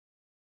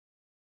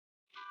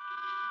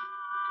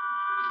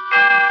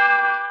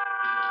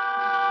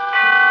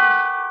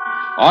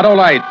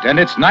Autolite and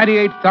its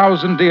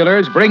 98,000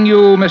 dealers bring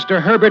you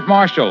Mr. Herbert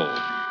Marshall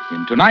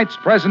in tonight's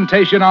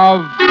presentation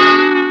of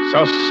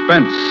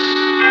Suspense.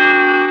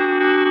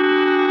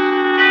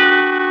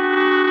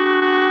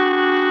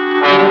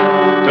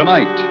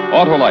 Tonight,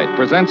 Autolite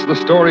presents the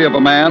story of a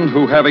man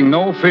who, having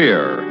no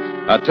fear,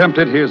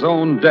 attempted his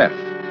own death.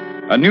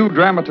 A new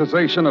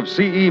dramatization of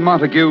C.E.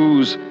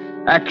 Montague's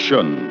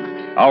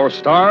Action. Our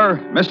star,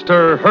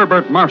 Mr.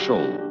 Herbert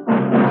Marshall.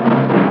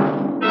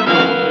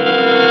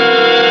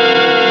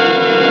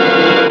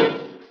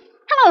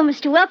 Hello,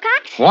 Mr.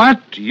 Wilcox.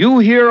 What? You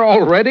here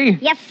already?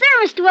 Yes, sir,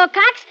 Mr.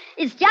 Wilcox.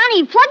 It's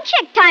Johnny plug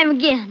check time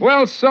again.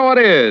 Well, so it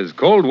is.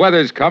 Cold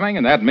weather's coming,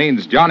 and that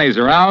means Johnny's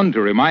around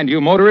to remind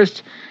you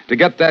motorists to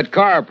get that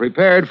car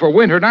prepared for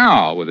winter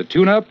now with a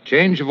tune-up,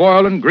 change of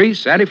oil and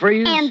grease,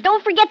 antifreeze. And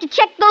don't forget to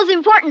check those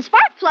important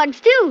spark plugs,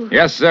 too.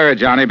 Yes, sir,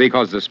 Johnny,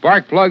 because the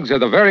spark plugs are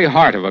the very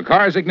heart of a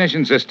car's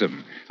ignition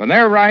system. When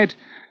they're right,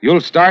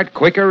 you'll start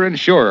quicker and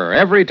surer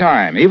every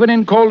time, even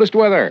in coldest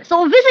weather.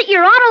 So visit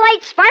your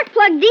Autolite spark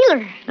plug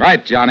dealer.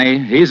 Right, Johnny.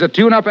 He's a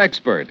tune-up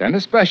expert and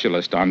a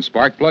specialist on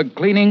spark plug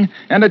cleaning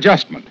and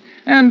adjustment.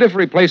 And if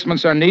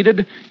replacements are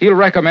needed, he'll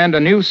recommend a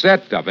new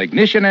set of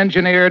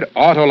ignition-engineered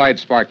Autolite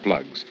spark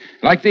plugs,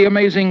 like the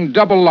amazing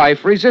Double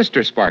Life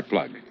resistor spark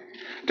plug.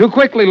 To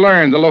quickly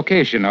learn the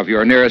location of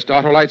your nearest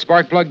Autolite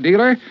spark plug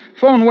dealer,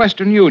 phone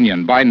Western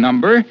Union by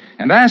number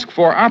and ask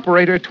for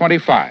Operator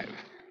 25.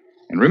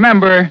 And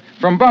remember,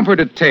 from bumper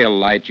to tail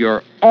light,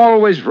 you're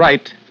always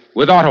right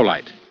with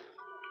Autolite.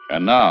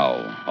 And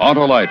now,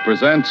 Autolite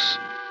presents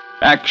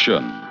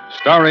Action,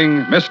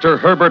 starring Mr.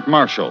 Herbert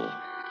Marshall,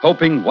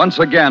 hoping once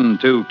again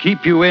to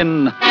keep you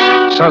in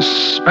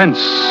suspense.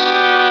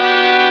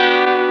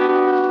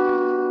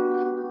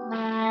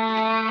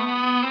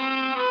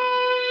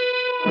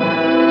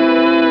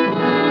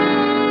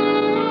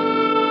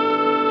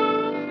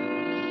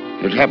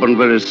 It happened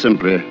very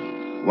simply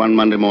one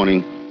Monday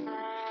morning.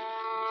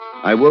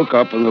 I woke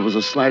up and there was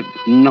a slight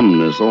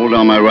numbness all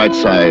down my right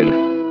side.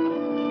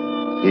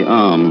 The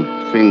arm,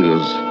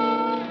 fingers,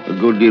 a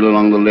good deal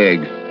along the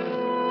leg,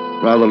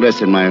 rather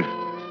less in my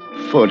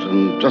foot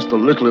and just a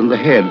little in the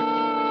head.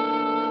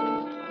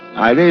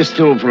 I lay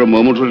still for a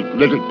moment to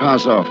let it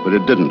pass off, but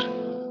it didn't.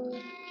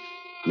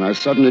 And I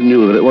suddenly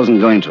knew that it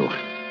wasn't going to.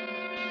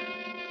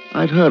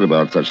 I'd heard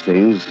about such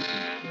things,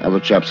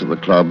 other chaps at the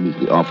club,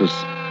 the office.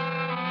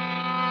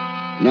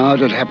 Now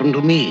it had happened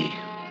to me.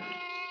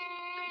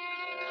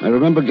 I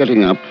remember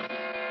getting up.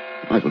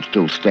 I could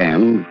still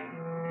stand,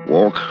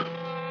 walk,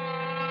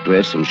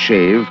 dress and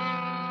shave,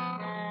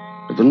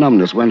 but the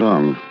numbness went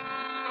on.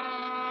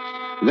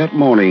 That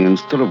morning,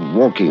 instead of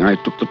walking, I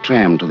took the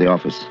tram to the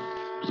office.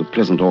 It was a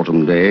pleasant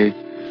autumn day,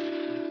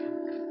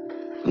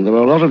 and there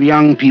were a lot of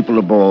young people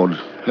aboard,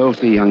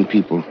 healthy young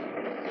people.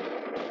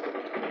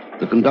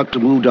 The conductor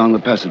moved down the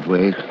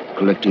passageway,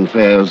 collecting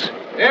fares.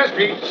 Yes,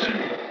 please.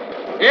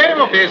 Here,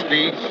 your fares,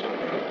 please.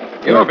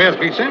 Your fares,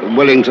 please, sir.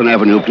 Wellington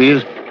Avenue,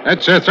 please.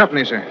 That's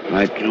threepenny, sir.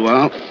 Right you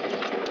are.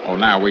 Oh,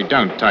 now, we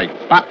don't take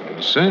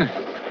buttons, sir.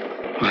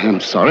 I am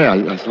sorry,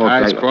 I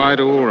thought That's quite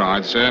all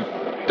right, sir.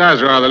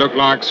 Does rather look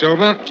like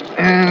silver.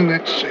 And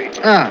let's see.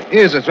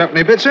 Here's a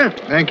threepenny bit, sir.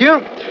 Thank you.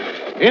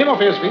 Here, your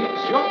fares,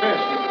 please. Your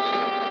fares,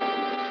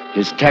 please.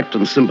 His tact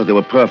and sympathy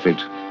were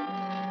perfect.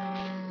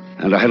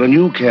 And I had a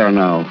new care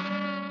now.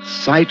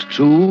 Sight,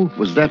 too,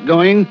 was that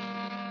going?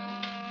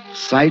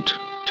 Sight,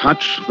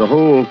 touch, the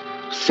whole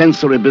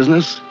sensory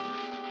business,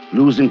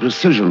 losing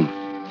precision,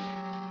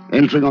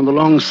 entering on the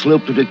long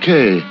slope to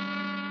decay.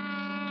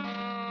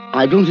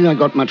 I don't think I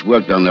got much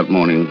work done that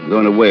morning.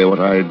 Going away, what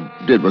I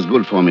did was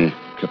good for me.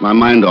 Kept my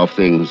mind off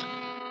things.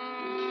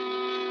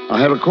 I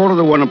had a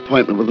 1:45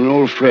 appointment with an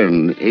old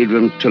friend,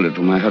 Adrian Tillett,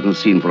 whom I hadn't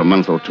seen for a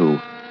month or two.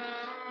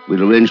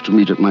 We'd arranged to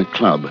meet at my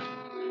club.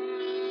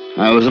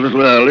 I was a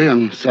little early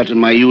and sat in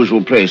my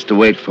usual place to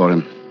wait for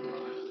him.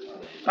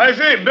 I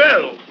say,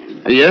 Bill.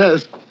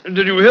 Yes?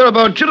 Did you hear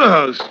about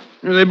Chitterhouse?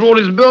 They brought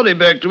his birdie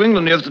back to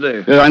England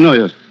yesterday. I know,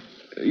 yes.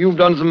 You've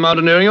done some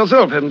mountaineering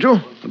yourself, haven't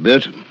you? A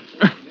bit.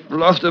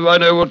 Blast if I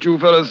know what you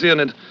fellows see in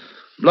it.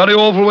 Bloody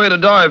awful way to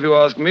die, if you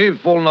ask me,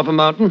 falling off a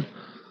mountain.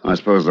 I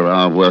suppose there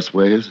are worse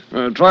ways.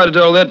 Try to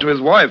tell that to his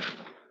wife.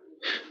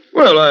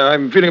 Well,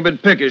 I'm feeling a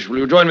bit peckish. Will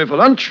you join me for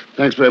lunch?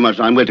 Thanks very much.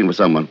 I'm waiting for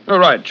someone. All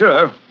right,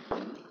 cheerio.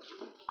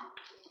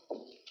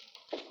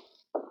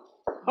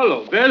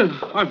 Hello, Bill.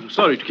 I'm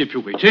sorry to keep you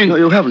waiting. No,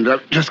 you haven't. I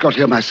just got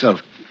here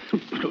myself.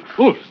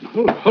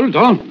 Hold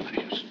on.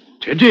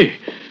 Steady.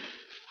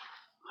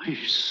 I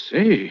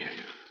say,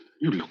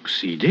 you look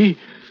seedy.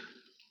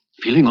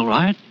 Feeling all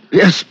right?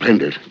 Yes,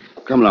 splendid.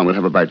 Come along, we'll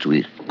have a bite to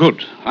eat.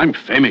 Good. I'm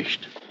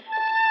famished.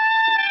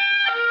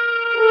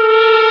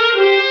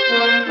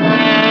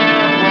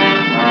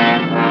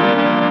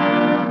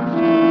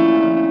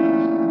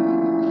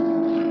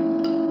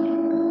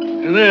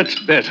 That's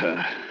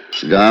better.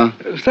 Cigar?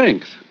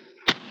 Thanks.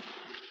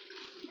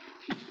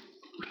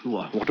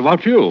 What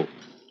about you?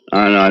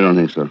 I don't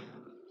think so.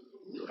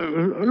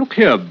 Look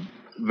here,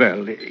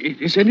 Well,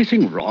 is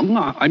anything wrong?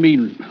 I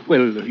mean,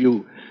 well,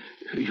 you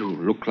You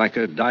look like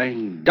a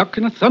dying duck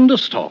in a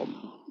thunderstorm.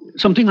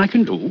 Something I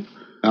can do?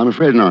 I'm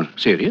afraid not.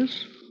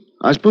 Serious?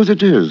 I suppose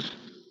it is,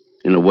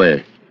 in a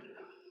way.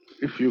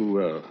 If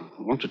you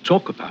want to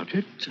talk about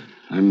it.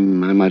 I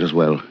might as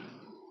well.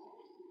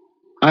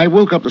 I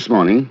woke up this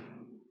morning,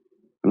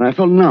 and I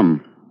felt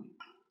numb.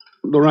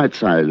 The right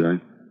side. I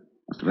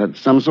must have had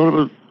some sort of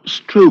a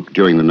stroke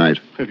during the night.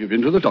 Have you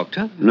been to the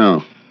doctor?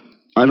 No.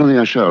 I don't think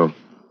I shall.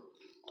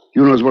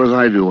 You know as well as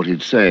I do what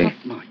he'd say.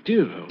 But, my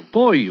dear old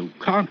boy, you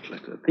can't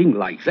let a thing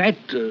like that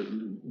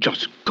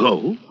just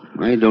go.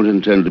 I don't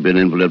intend to be an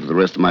invalid for the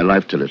rest of my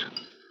life, Tillett.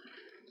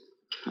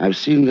 I've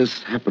seen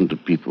this happen to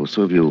people,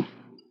 so have you.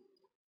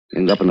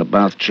 End up in a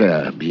bath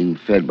chair, being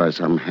fed by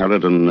some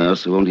harridan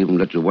nurse who won't even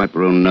let you wipe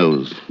her own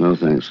nose. No,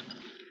 thanks.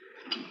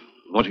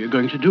 What are you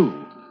going to do?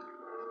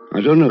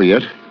 I don't know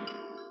yet.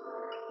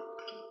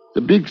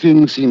 The big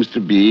thing seems to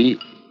be,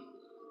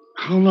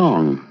 how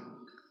long?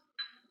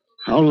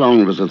 How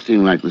long does a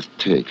thing like this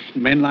take?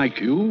 Men like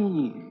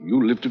you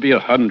live to be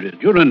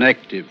 100. You're an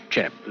active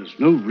chap. There's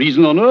no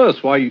reason on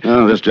earth why...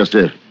 Oh, that's just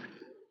it.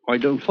 Why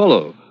don't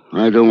follow?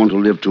 I don't want to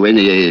live to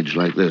any age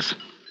like this.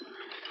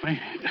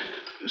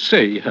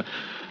 Say,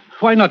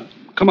 why not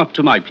come up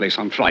to my place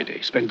on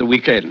Friday, spend the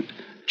weekend?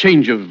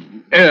 Change of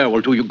air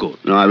will do you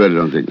good. No, I really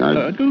don't think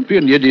Don't be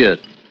an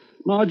idiot.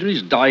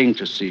 Marjorie's dying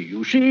to see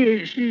you.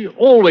 She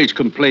always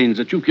complains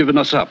that you've given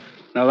us up.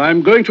 Now,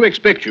 I'm going to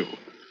expect you.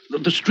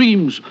 The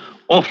stream's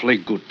awfully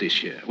good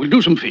this year. We'll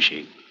do some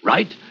fishing,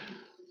 right?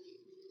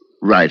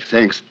 Right.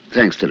 Thanks,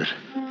 Tillett.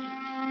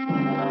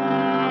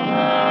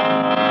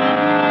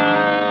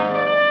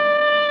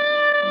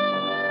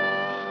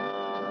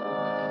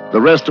 The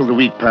rest of the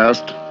week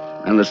passed,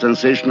 and the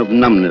sensation of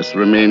numbness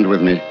remained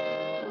with me.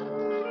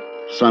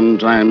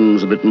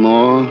 Sometimes a bit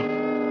more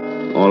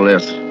or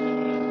less.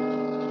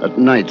 At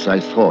nights, I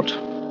thought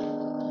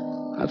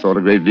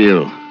a great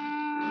deal.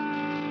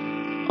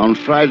 On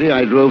Friday,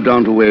 I drove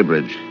down to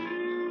Weybridge.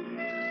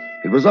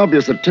 It was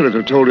obvious that Tillett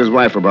had told his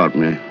wife about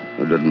me.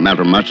 It didn't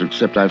matter much,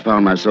 except I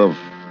found myself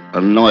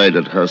annoyed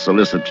at her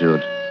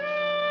solicitude.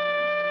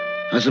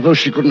 I suppose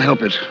she couldn't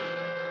help it.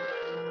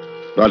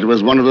 But it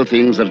was one of the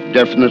things that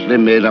definitely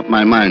made up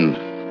my mind.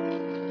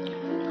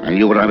 I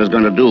knew what I was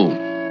going to do.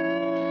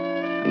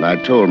 And I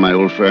told my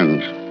old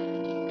friend.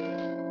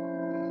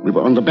 We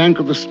were on the bank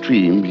of the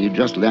stream. He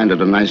just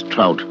landed a nice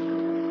trout.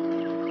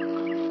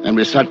 And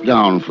we sat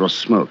down for a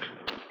smoke.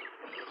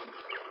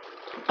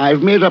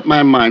 I've made up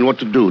my mind what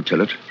to do,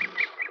 Tillett.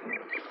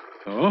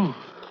 Oh?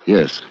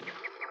 Yes.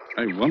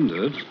 I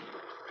wondered.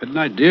 Had an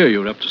idea you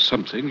were up to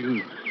something.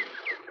 You've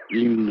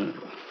been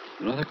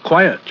rather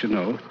quiet, you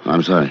know.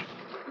 I'm sorry.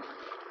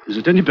 Is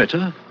it any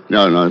better?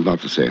 No,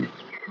 about the same.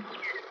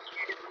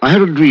 I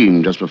had a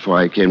dream just before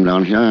I came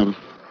down here.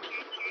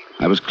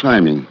 I was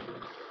climbing.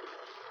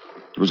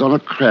 It was on a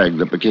crag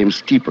that became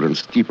steeper and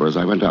steeper as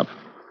I went up.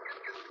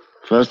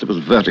 First it was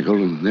vertical,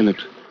 and then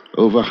it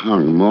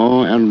overhung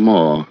more and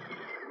more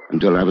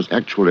until I was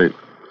actually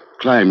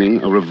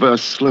climbing a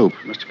reverse slope.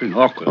 Must have been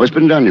awkward. Oh, it's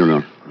been done, you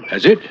know.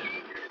 Has it?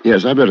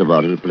 Yes, I've read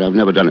about it, but I've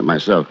never done it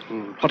myself.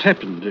 What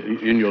happened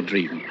in your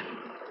dream?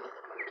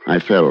 I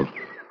fell.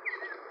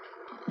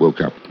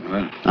 Woke up.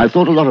 Well. I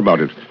thought a lot about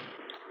it.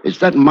 It's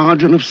that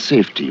margin of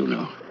safety, you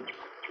know.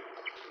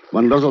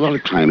 One does a lot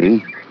of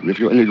climbing, and if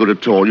you're any good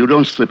at all, you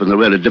don't slip in the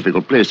really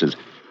difficult places.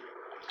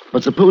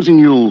 But supposing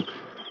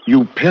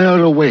you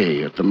pare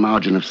away at the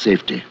margin of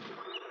safety,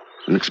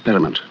 an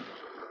experiment.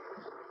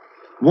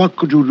 What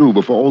could you do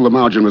before all the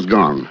margin was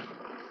gone?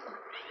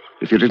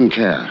 If you didn't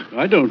care?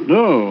 I don't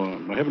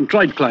know. I haven't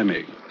tried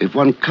climbing. If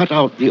one cut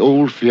out the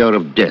old fear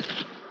of death,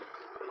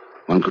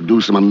 one could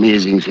do some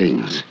amazing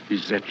things.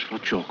 Is that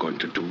what you're going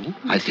to do?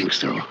 I think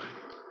so.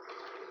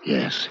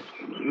 Yes.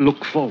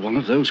 Look for one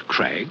of those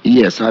crags?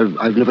 Yes,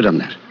 I've never done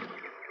that.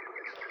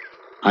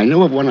 I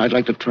know of one I'd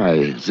like to try,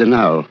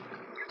 Zenal,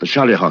 the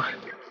Charliehoch.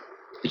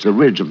 It's a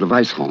ridge of the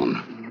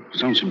Weisshorn.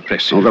 Sounds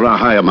impressive. Oh, there are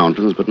higher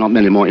mountains, but not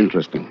many more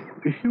interesting.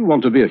 If you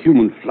want to be a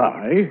human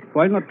fly,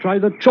 why not try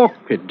the chalk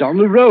pit down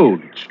the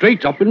road?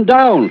 Straight up and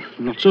down.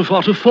 Not so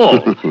far to fall.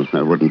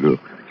 That wouldn't do.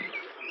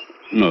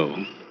 No.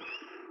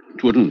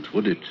 It wouldn't,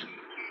 would it?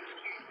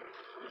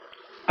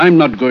 I'm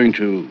not going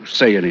to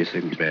say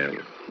anything, Belle.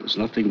 There's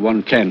nothing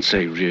one can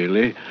say,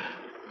 really.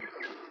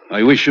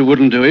 I wish you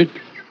wouldn't do it,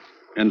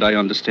 and I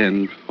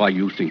understand why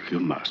you think you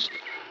must.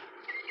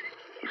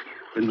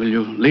 When will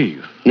you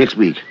leave? Next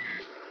week.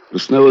 The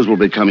snows will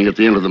be coming at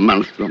the end of the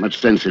month. Not much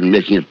sense in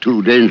making it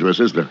too dangerous,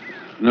 is there?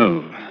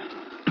 No.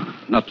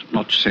 Not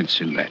much sense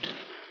in that.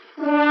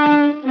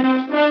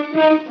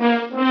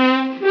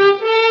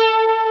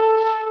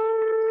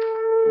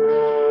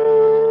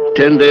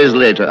 10 days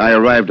later, I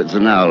arrived at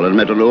Zenal and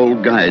met an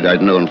old guide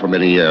I'd known for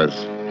many years.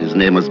 His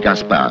name was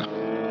Gaspar,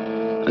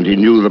 and he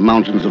knew the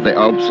mountains of the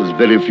Alps as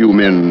very few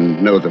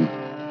men know them.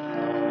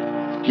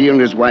 He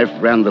and his wife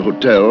ran the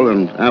hotel,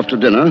 and after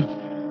dinner,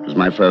 it was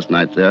my first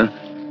night there,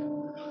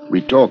 we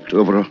talked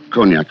over a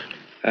cognac.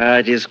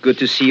 It is good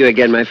to see you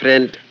again, my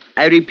friend.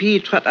 I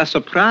repeat, what a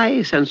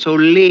surprise, and so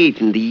late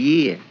in the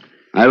year.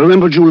 I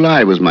remember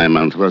July was my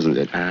month, wasn't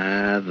it?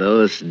 Ah,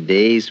 those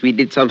days. We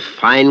did some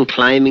fine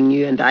climbing,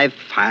 you and I.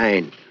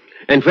 Fine.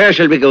 And where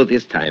shall we go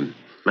this time?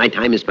 My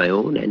time is my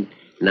own, and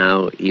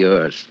now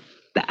yours.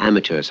 The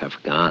amateurs have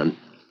gone.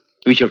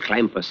 We shall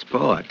climb for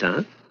sport,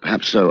 huh?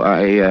 Perhaps so.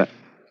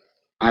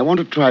 I want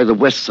to try the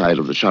west side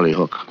of the Charlie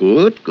Hook.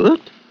 Good,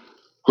 good.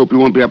 Hope you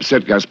won't be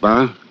upset,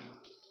 Gaspar.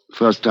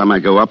 First time I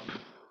go up,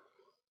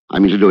 I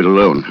mean to do it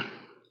alone.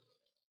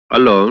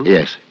 Alone?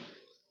 Yes,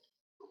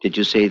 Did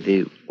you say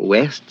the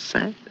west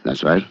side?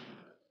 that's right.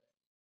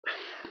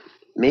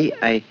 May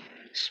I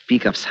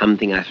speak of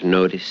something I've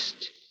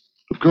noticed?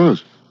 Of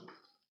course.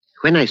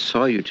 When I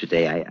saw you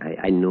today,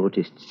 I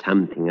noticed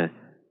something, a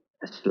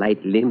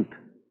slight limp.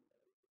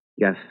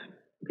 You have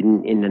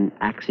been in an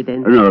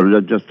accident?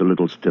 No, just a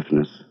little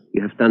stiffness.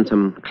 You have done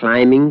some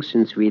climbing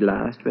since we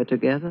last were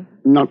together?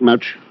 Not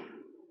much.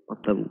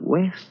 But the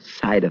west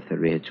side of the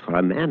ridge, for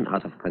a man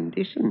out of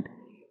condition,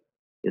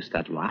 is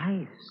that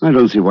wise? I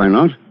don't see why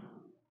not.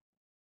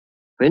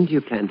 When do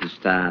you plan to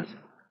start?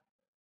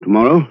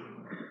 Tomorrow?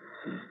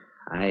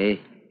 I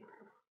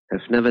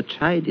have never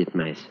tried it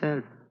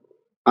myself.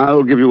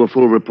 I'll give you a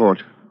full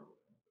report.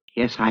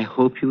 Yes, I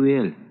hope you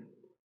will.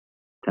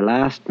 The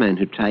last man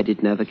who tried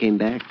it never came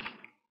back.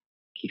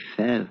 He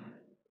fell,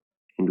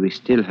 and we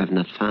still have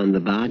not found the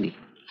body.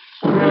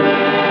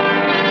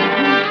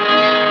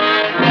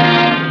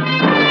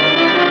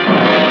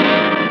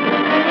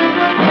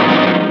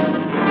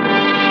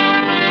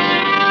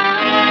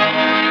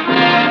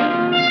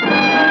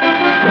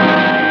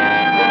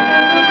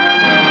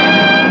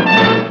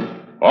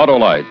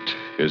 Autolite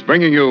is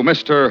bringing you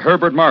Mr.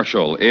 Herbert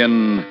Marshall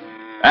in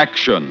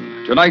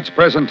Action. Tonight's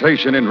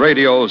presentation in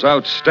radio's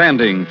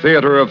outstanding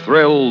theater of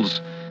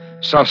thrills,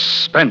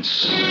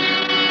 Suspense.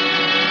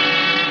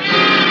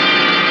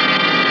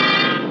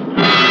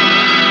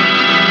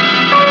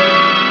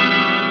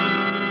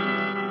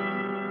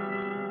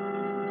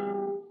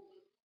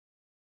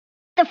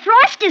 The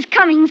frost is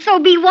coming, so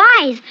be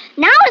wise.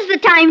 Now is the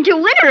time to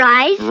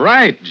winterize.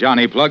 Right,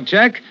 Johnny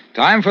Plugcheck.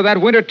 Time for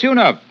that winter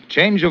tune-up.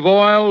 Change of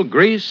oil,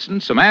 grease,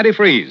 and some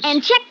antifreeze.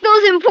 And check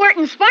those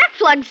important spark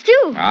plugs,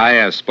 too. Ah,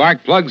 yes,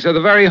 spark plugs are the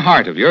very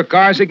heart of your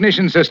car's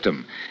ignition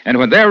system. And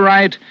when they're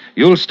right,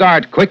 you'll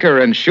start quicker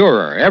and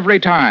surer every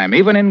time,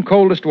 even in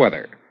coldest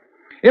weather.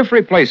 If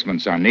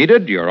replacements are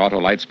needed, your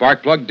Autolite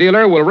spark plug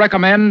dealer will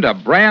recommend a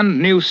brand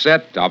new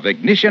set of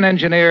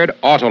ignition-engineered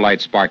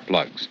Autolite spark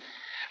plugs.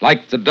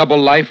 Like the double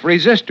life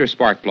resistor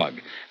spark plug,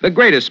 the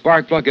greatest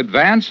spark plug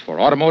advance for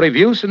automotive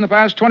use in the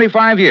past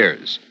 25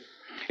 years.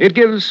 It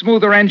gives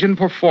smoother engine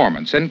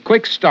performance and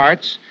quick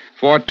starts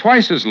for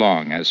twice as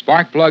long as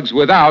spark plugs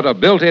without a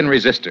built-in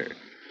resistor.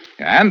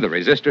 And the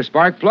resistor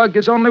spark plug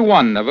is only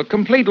one of a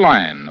complete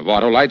line of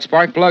Autolite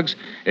spark plugs,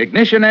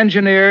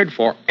 ignition-engineered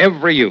for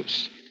every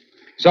use.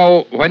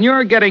 So when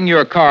you're getting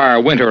your car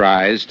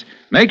winterized,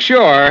 make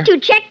sure To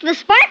check the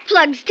spark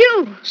plugs,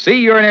 too. see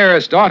your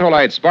nearest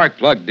Autolite spark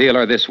plug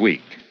dealer this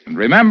week. And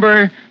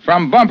remember,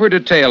 from bumper to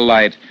tail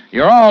light,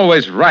 you're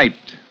always right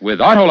with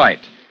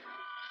Autolite.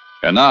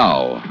 And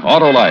now,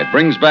 Autolite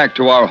brings back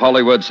to our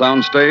Hollywood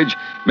soundstage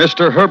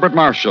Mr. Herbert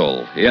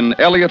Marshall in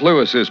Elliot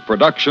Lewis's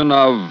production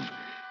of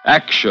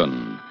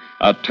Action,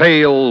 a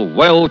tale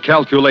well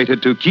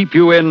calculated to keep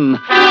you in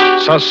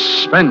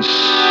suspense.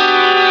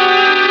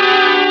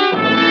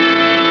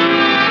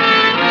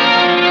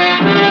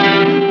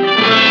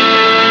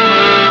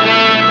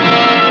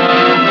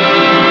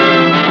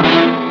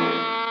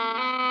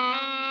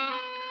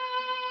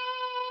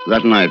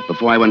 That night,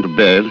 before I went to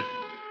bed,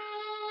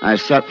 I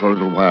sat for a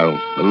little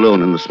while,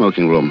 alone in the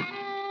smoking room.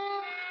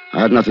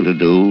 I had nothing to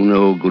do,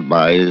 no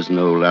goodbyes,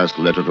 no last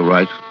letter to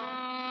write,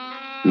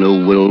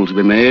 no will to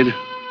be made.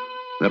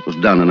 That was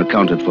done and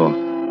accounted for.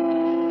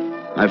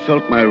 I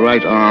felt my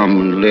right arm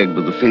and leg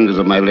with the fingers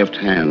of my left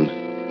hand,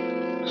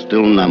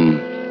 still numb.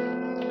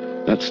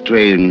 That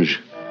strange,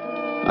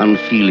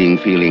 unfeeling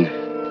feeling.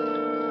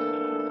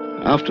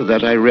 After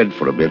that, I read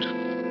for a bit,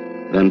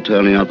 then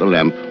turning out the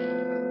lamp,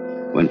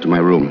 went to my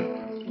room.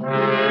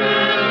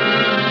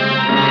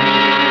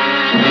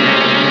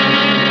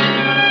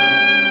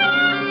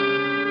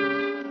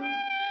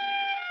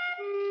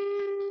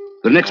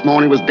 The next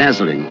morning was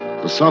dazzling,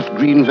 the soft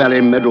green valley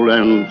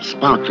meadowland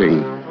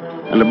sparkling,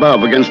 and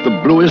above, against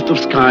the bluest of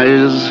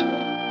skies,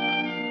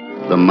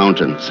 the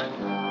mountains.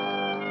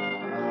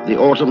 The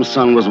autumn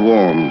sun was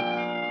warm,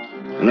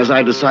 and as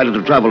I decided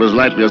to travel as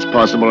lightly as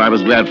possible, I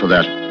was glad for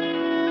that.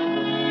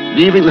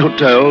 Leaving the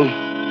hotel,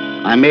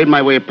 I made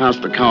my way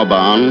past the cow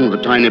barn,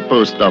 the tiny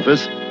post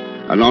office,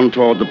 and on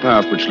toward the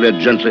path which led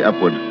gently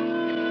upward.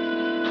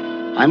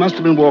 I must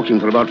have been walking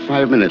for about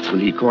 5 minutes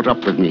when he caught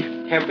up with me.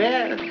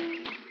 Herbert.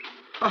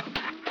 Oh,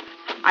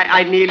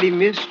 I nearly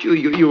missed you.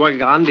 You were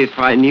gone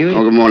before I knew it.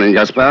 Oh, good morning,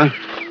 Gaspar.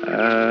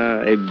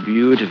 A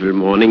beautiful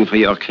morning for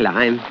your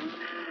climb.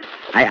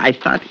 I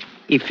thought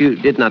if you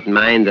did not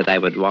mind that I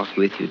would walk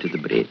with you to the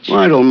bridge. Well,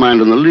 I don't mind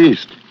in the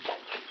least.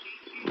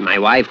 My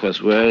wife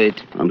was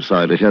worried. I'm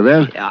sorry to hear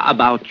that.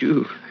 About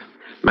you.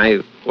 My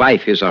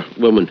wife is a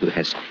woman who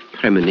has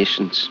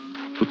premonitions.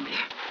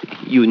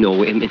 You know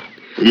women.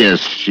 Yes,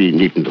 she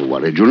needn't have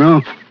worried, you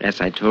know.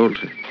 As I told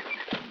her.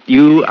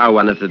 You are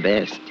one of the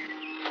best.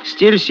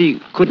 Still,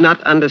 she could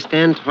not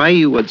understand why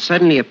you would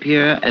suddenly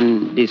appear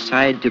and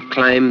decide to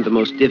climb the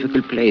most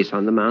difficult place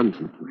on the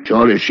mountain.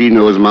 Surely she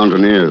knows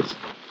mountaineers.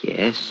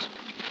 Yes,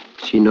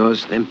 she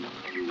knows them.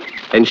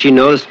 And she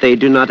knows they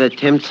do not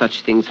attempt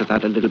such things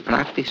without a little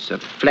practice,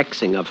 of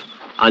flexing of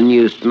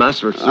unused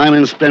muscles. I'm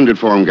in splendid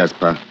form,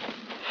 Gaspar.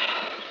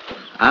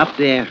 Up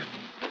there.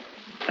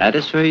 That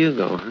is where you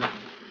go, huh?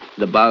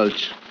 The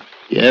bulge.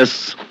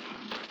 Yes.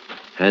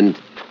 And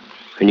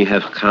when you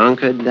have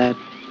conquered that,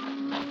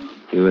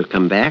 you will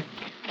come back?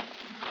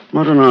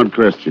 What an odd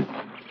question.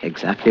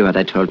 Exactly what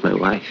I told my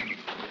wife.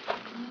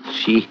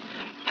 She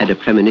had a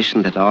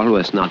premonition that all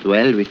was not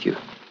well with you.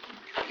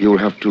 You'll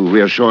have to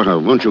reassure her,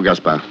 won't you,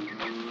 Gaspar?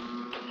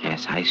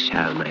 Yes, I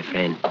shall, my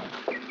friend.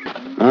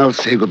 I'll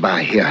say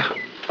goodbye here.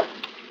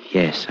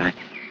 Yes,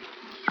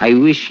 I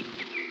wish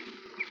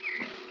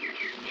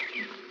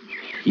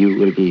you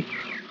will be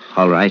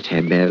all right,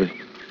 Hebel.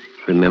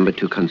 Remember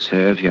to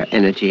conserve your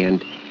energy,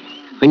 and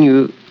when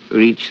you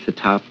reach the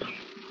top,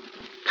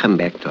 come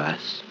back to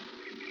us.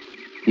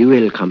 You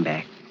will come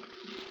back.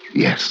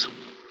 Yes.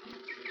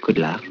 Good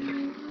luck.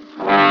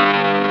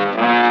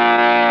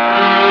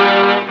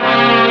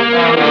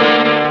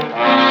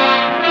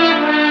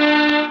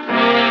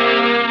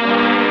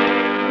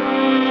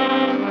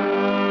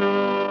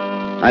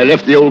 I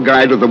left the old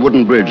guide with the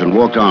wooden bridge and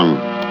walked on.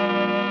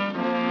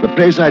 The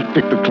place I'd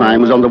picked to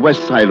climb was on the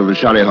west side of the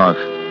Charley-Hawk.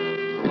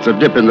 It's a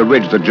dip in the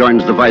ridge that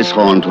joins the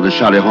Weisshorn to the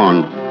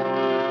Charley-Horn.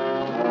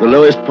 The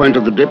lowest point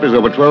of the dip is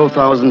over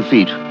 12,000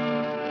 feet.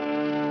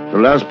 The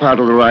last part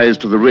of the rise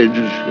to the ridge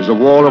is a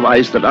wall of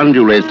ice that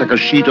undulates like a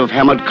sheet of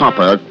hammered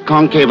copper,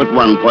 concave at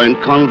one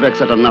point, convex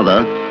at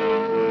another,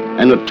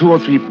 and at 2 or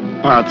 3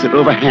 parts it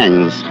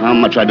overhangs. How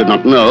much I did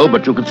not know,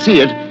 but you could see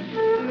it.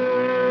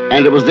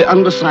 And it was the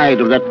underside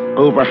of that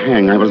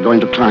overhang I was going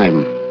to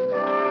climb.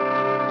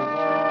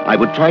 I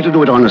would try to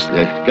do it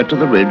honestly, get to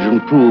the ridge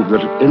and prove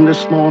that in this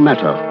small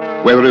matter,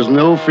 where there is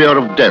no fear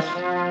of death,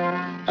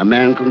 a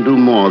man can do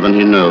more than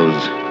he knows.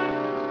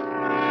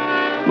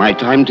 My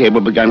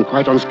timetable began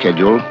quite on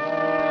schedule.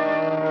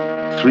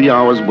 3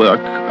 hours'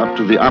 work up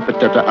to the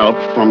Apeteta Alp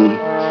from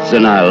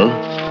Zenal.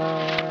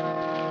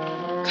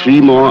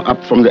 3 more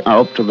up from the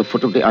Alp to the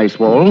foot of the ice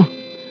wall.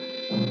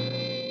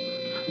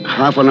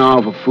 Half an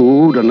hour for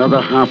food,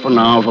 another half an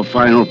hour for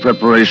final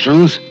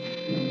preparations.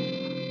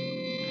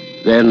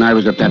 Then I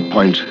was at that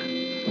point,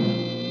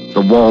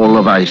 the wall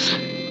of ice,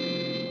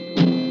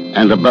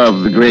 and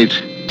above the great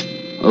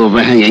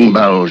overhanging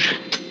bulge.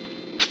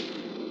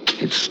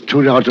 It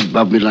stood out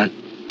above me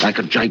like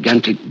a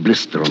gigantic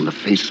blister on the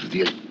face of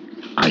the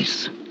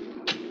ice.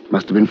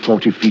 Must have been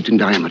 40 feet in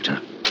diameter.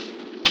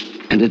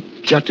 And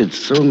it jutted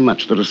so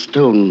much that a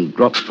stone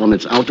dropped from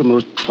its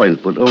outermost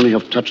point would only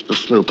have touched the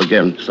slope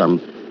again some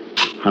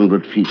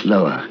 100 feet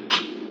lower.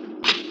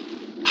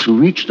 To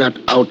reach that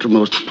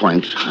outermost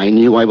point, I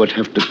knew I would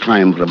have to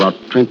climb for about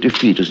 20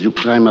 feet as you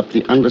climb up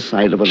the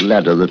underside of a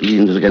ladder that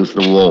leans against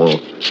the wall.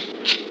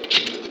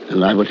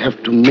 And I would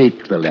have to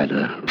make the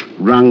ladder,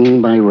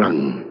 rung by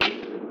rung.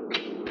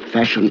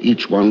 Fashion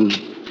each one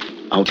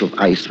out of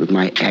ice with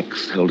my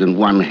axe held in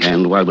one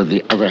hand, while with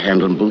the other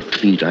hand on both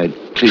feet I'd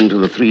cling to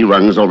the 3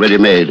 rungs already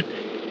made.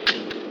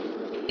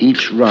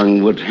 Each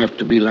rung would have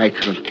to be like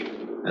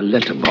a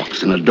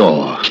letterbox in a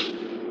door.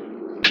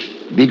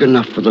 Big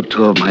enough for the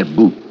toe of my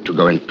boot to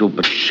go into,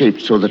 but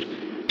shaped so that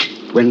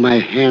when my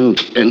hand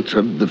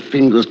entered, the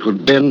fingers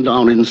could bend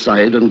down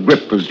inside and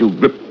grip as you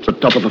grip the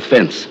top of a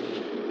fence.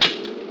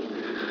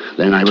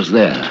 Then I was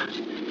there,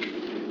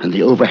 and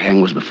the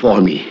overhang was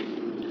before me.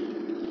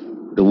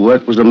 The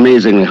work was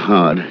amazingly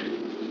hard.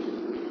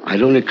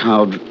 I'd only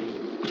carved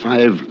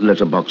 5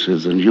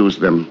 letterboxes and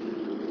used them,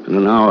 and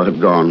an hour had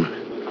gone.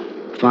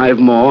 5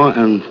 more,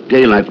 and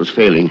daylight was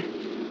failing.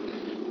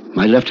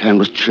 My left hand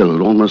was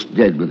chilled, almost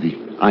dead with the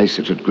ice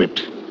it had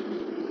gripped,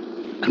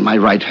 and my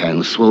right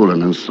hand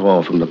swollen and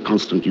sore from the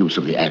constant use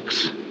of the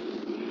axe.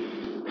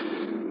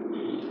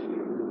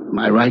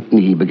 My right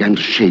knee began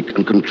to shake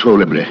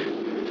uncontrollably,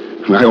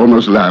 and I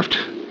almost laughed.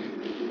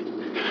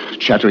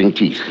 Chattering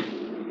teeth.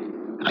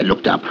 I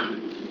looked up,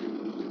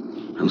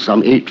 and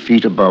some 8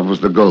 feet above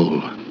was the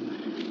goal.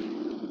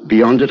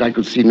 Beyond it, I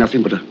could see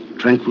nothing but a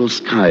tranquil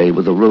sky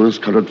with a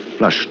rose-colored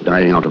flush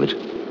dying out of it.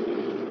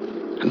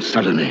 And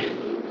suddenly,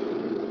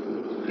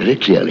 very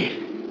clearly,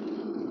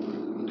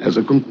 as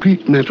a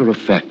complete matter of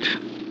fact,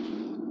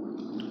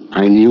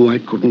 I knew I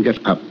couldn't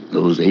get up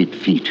those 8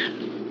 feet.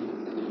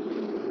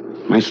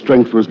 My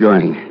strength was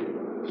going.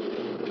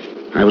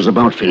 I was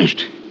about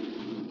finished.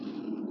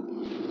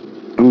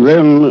 And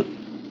then,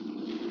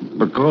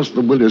 because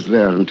the will is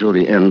there until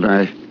the end,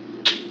 I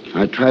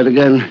tried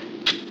again.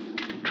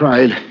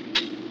 Tried.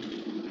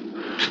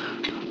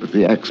 But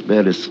the axe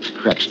barely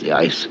scratched the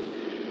ice.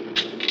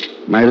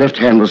 My left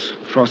hand was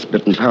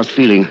frostbitten past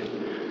feeling.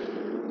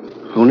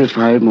 Only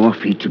 5 more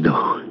feet to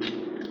go.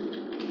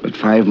 But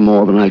 5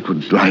 more than I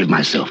could drive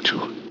myself to.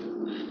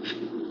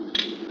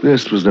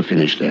 This was the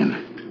finish then.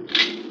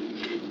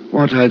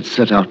 what I'd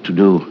set out to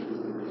do.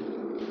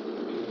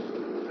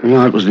 And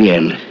now it was the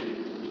end.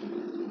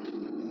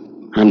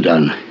 I'm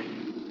done.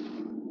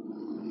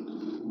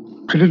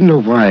 I didn't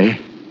know why.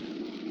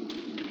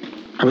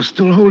 I was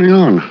still holding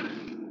on.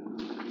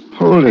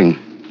 Holding.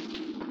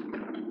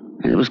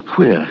 And it was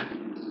queer.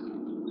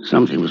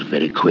 Something was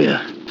very queer.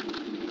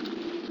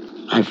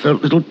 I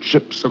felt little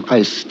chips of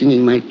ice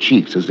stinging my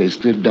cheeks as they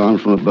slid down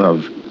from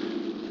above.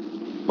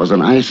 Was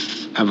an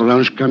ice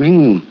avalanche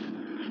coming?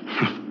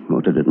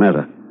 What did it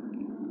matter?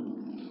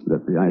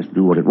 Let the ice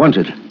do what it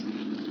wanted.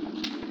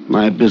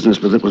 My business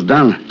with it was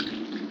done.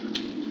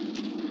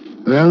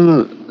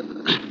 Then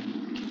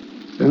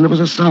there was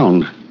a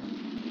sound.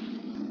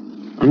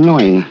 A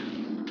gnawing,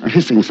 a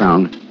hissing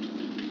sound.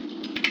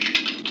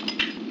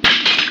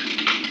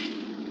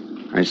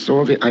 I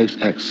saw the ice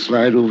axe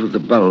slide over the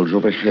bulge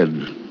overhead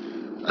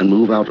and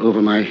move out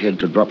over my head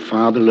to drop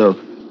far below.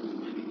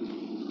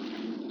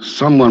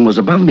 Someone was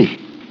above me.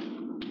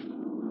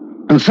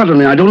 And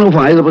suddenly, I don't know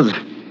why, there was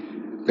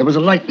a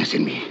lightness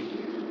in me.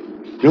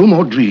 No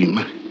more dream.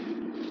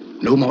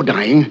 No more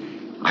dying.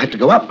 I had to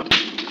go up.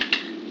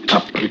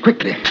 Up and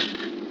quickly.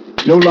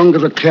 No longer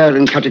the care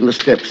in cutting the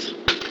steps.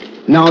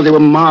 Now they were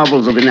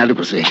marvels of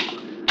inadequacy.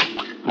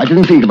 I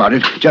didn't think about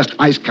it. Just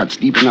ice cuts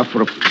deep enough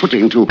for a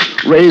footing to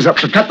raise up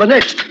to cut the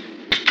next.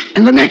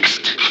 And the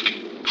next.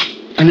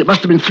 And it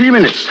must have been 3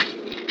 minutes.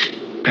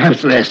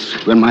 Perhaps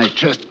less, when my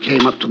chest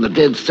came up to the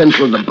dead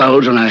center of the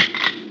bulge and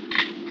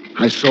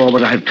I saw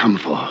what I had come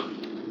for.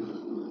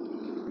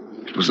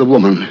 It was a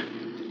woman,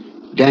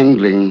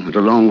 dangling at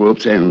a long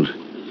rope's end,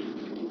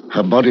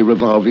 her body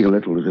revolving a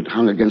little as it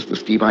hung against the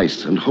steep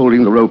ice, and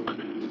holding the rope,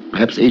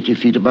 perhaps 80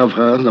 feet above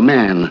her, the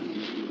man,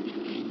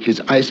 his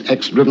ice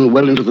axe driven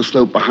well into the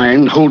slope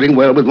behind, holding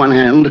well with one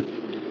hand,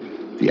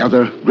 the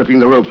other gripping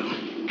the rope.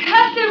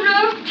 Cut the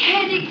rope,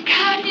 Teddy,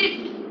 cut it.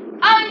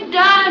 I'm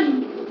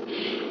done.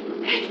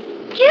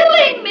 It's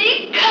killing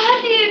me.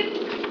 Cut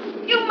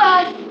it. You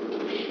must.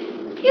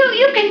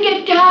 You can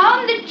get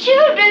down. The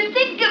children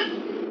think of...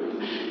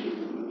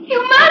 You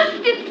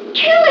must. It's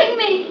killing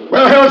me.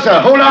 Well,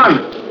 Elsa, hold on.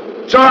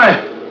 It's all right.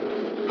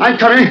 I'm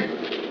coming.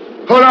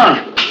 Hold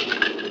on.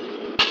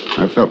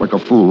 I felt like a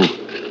fool.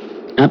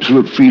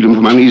 Absolute freedom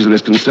from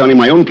uneasiness concerning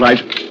my own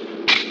plight,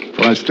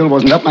 for I still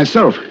wasn't up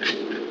myself.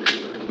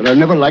 But I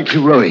never liked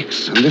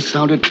heroics, and this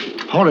sounded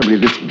horribly,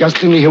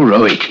 disgustingly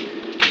heroic.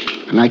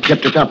 And I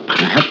kept it up, and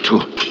I had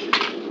to.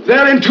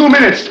 There in 2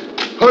 minutes.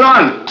 Hold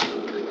on.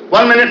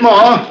 1 minute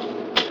more.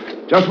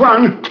 Just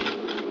one.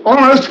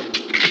 Almost.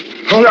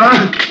 Hold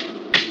on.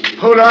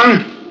 Hold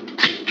on.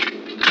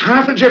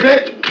 Half a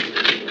jiffy.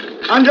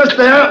 I'm just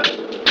there.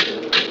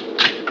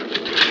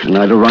 And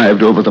I'd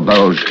arrived over the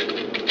bulge.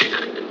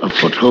 A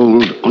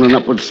foothold on an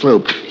upward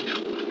slope.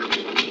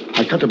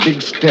 I cut a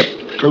big step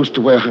close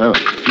to where her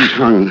feet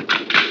hung,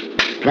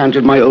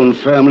 planted my own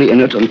firmly in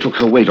it, and took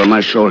her weight on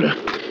my shoulder.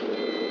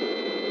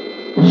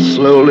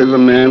 Slowly the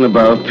man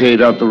above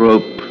paid out the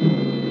rope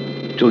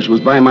till she was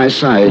by my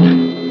side,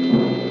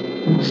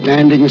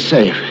 standing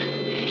safe.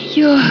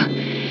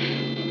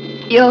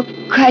 You're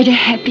quite a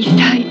happy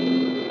sight.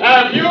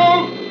 Have you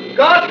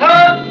got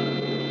her?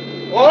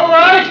 All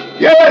right?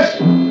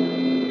 Yes!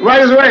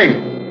 Right as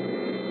rain.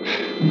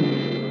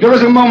 Give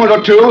us a moment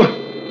or two,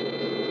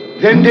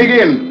 then dig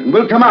in, and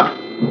we'll come up.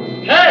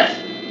 Yes!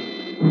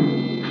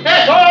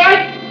 Yes, all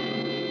right!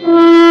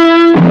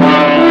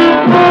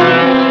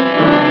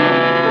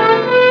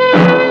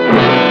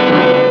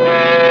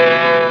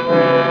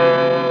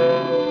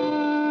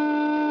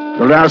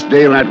 The last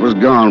daylight was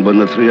gone when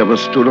the three of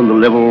us stood on the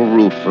level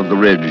roof of the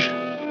ridge.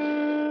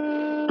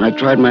 I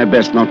tried my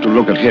best not to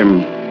look at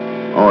him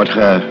or at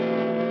her.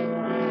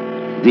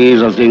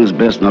 These are things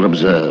best not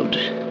observed.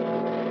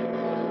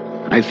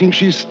 I think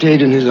she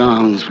stayed in his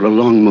arms for a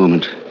long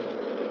moment.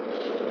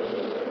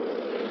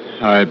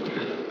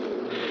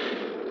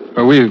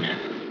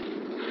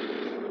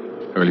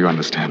 Well, you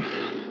understand.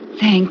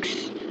 Thanks.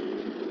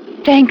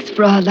 Thanks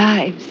for our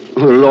lives.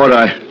 Oh, Lord,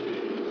 I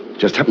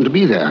just happened to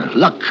be there.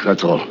 Luck,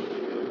 that's all.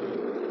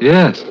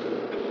 Yes.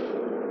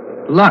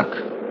 Luck.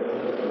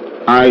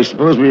 I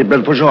suppose we'd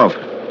better push off.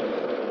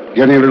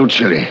 Getting a little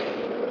chilly.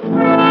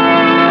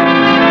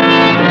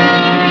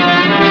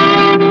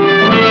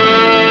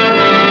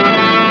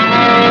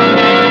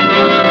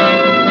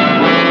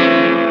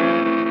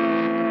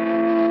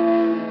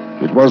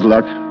 It was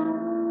luck.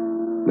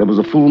 There was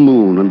a full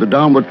moon, and the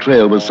downward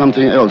trail was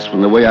something else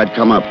from the way I'd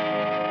come up.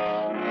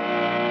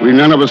 We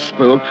none of us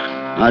spoke.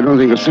 I don't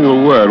think a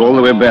single word all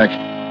the way back.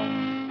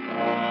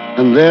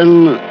 And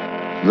then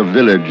the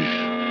village,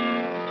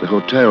 the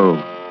hotel,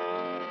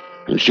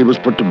 and she was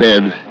put to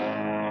bed,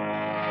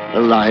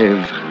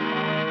 alive,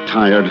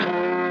 tired.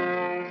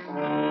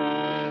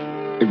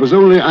 It was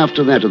only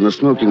after that in the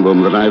smoking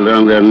room that I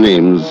learned their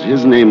names.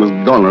 His name was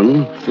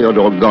Golan,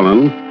 Theodore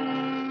Golan.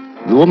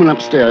 The woman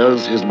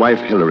upstairs, his wife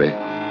Hillary.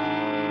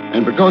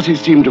 And because he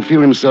seemed to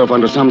feel himself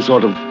under some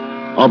sort of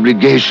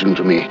obligation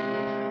to me,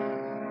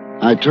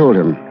 I told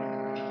him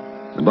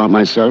about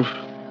myself,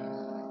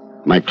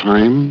 my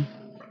crime,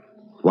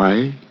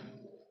 why.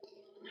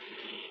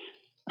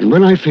 And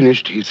when I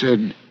finished, he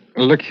said,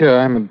 Look here,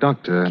 I'm a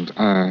doctor, and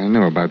I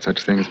know about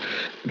such things.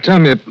 Tell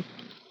me,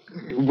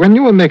 when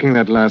you were making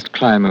that last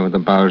climb over the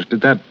Bauge,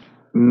 did that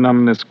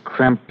numbness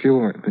cramp you,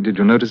 or did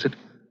you notice it?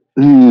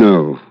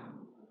 No.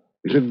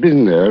 It had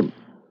been there,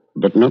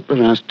 but not the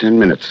last 10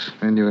 minutes.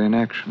 Then you were in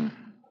action.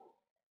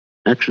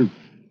 Action?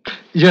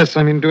 Yes,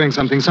 I mean doing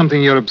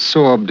something you're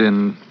absorbed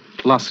in,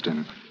 lost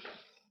in.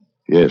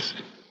 Yes.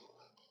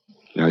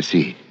 I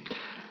see.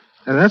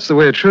 That's the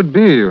way it should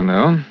be, you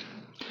know.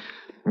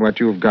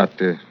 What you've got,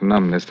 the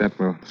numbness, that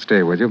will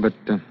stay with you, but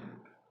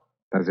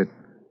does it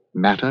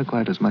matter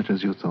quite as much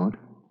as you thought?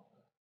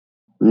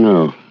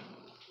 No.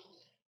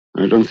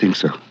 I don't think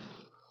so.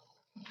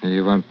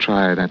 You won't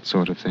try that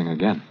sort of thing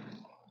again?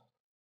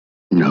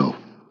 No.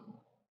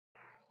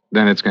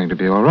 Then it's going to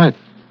be all right.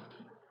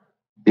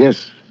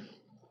 Yes.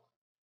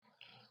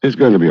 It's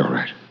going to be all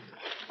right.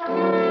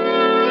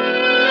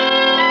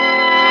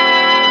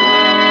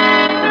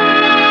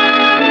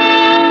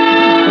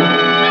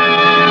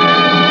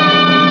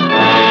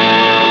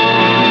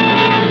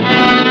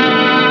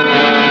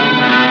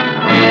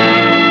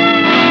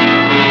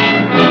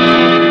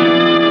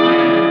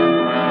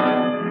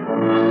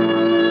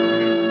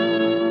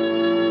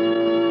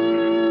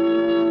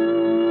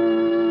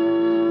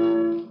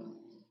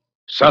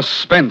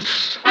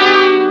 Suspense.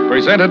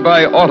 Presented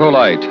by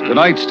Autolite.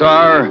 Tonight's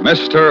star,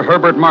 Mr.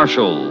 Herbert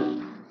Marshall.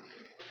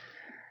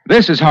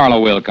 This is Harlow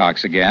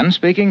Wilcox again,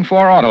 speaking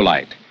for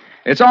Autolite.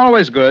 It's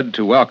always good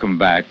to welcome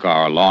back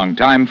our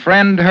longtime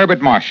friend,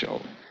 Herbert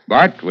Marshall.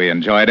 Bart, we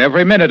enjoyed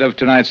every minute of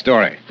tonight's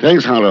story.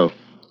 Thanks, Harlow.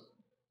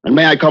 And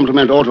may I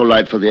compliment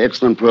Autolite for the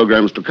excellent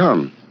programs to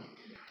come.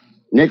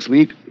 Next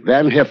week,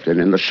 Van Heflin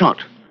in The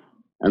Shot.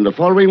 And the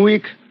following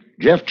week,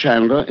 Jeff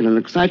Chandler in an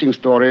exciting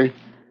story,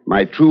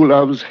 My True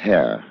Love's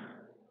Hair.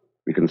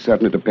 We can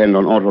certainly depend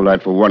on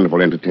Autolite for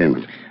wonderful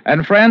entertainment.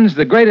 And friends,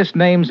 the greatest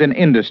names in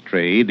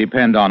industry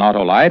depend on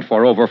Autolite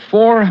for over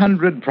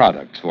 400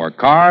 products for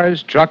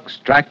cars, trucks,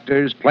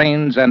 tractors,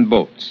 planes, and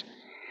boats.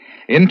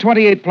 In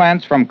 28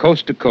 plants from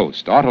coast to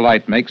coast,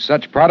 Autolite makes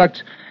such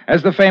products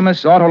as the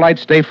famous Autolite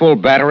Stay-Full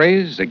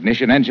batteries,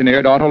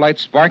 ignition-engineered Autolite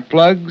spark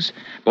plugs,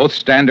 both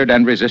standard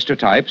and resistor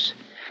types,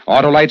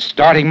 Autolite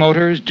starting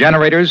motors,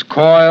 generators,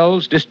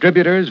 coils,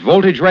 distributors,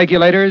 voltage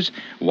regulators,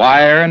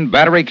 wire and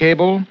battery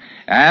cable,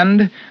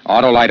 and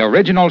Autolite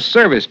original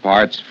service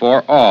parts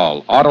for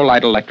all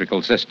Autolite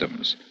electrical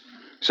systems.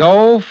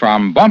 So,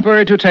 from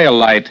bumper to tail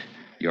light,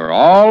 you're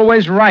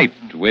always right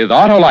with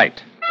Autolite.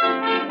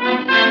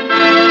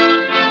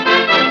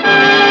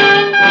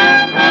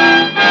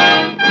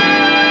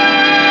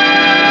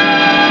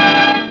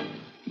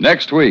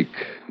 Next week,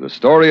 the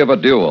story of a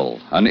duel,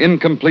 an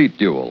incomplete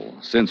duel,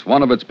 since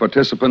one of its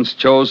participants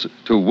chose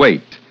to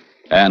wait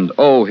and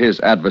owe his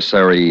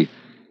adversary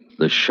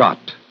the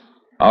shot.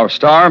 Our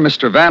star,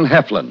 Mr. Van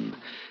Heflin.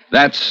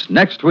 That's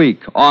next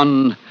week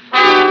on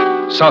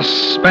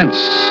Suspense.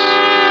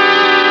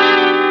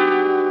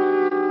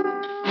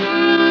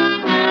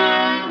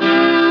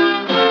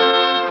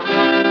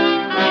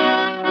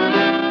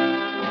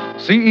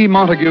 C.E.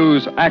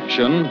 Montague's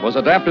Action was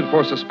adapted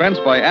for Suspense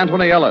by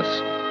Anthony Ellis.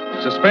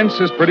 Suspense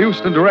is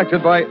produced and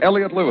directed by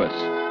Elliot Lewis,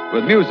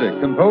 with music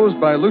composed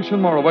by Lucian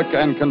Morowick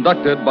and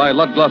conducted by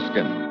Lud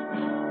Gluskin.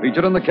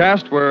 Featured in the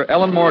cast were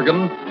Ellen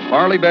Morgan,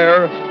 Parley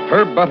Bear,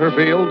 Herb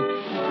Butterfield,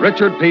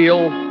 Richard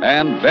Peel,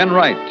 and Ben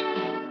Wright.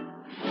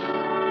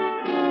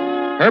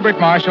 Herbert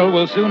Marshall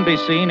will soon be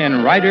seen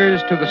in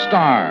Riders to the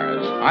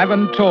Stars,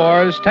 Ivan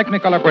Torr's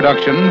Technicolor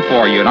production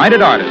for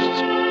United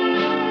Artists.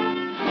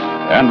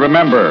 And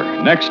remember,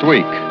 next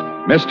week,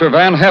 Mr.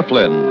 Van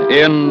Heflin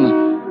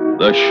in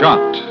The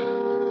Shot.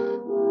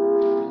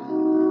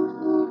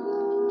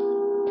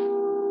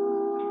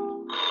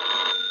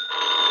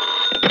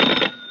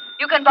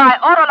 You can buy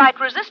Autolite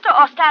resistor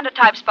or standard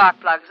type spark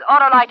plugs,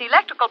 Autolite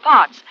electrical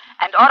parts,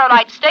 and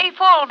Autolite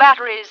Stay-Full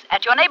batteries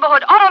at your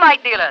neighborhood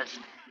Autolite dealers.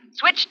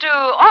 Switch to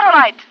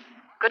Autolite.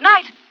 Good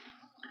night.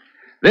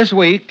 This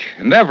week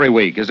and every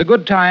week is a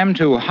good time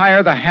to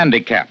hire the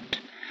handicapped.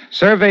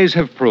 Surveys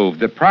have proved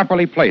that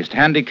properly placed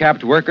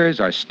handicapped workers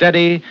are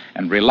steady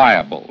and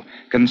reliable.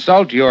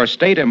 Consult your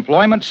state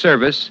employment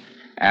service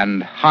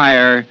and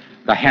hire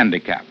the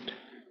handicapped.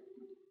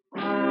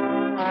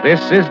 This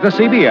is the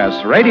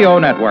CBS Radio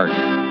Network.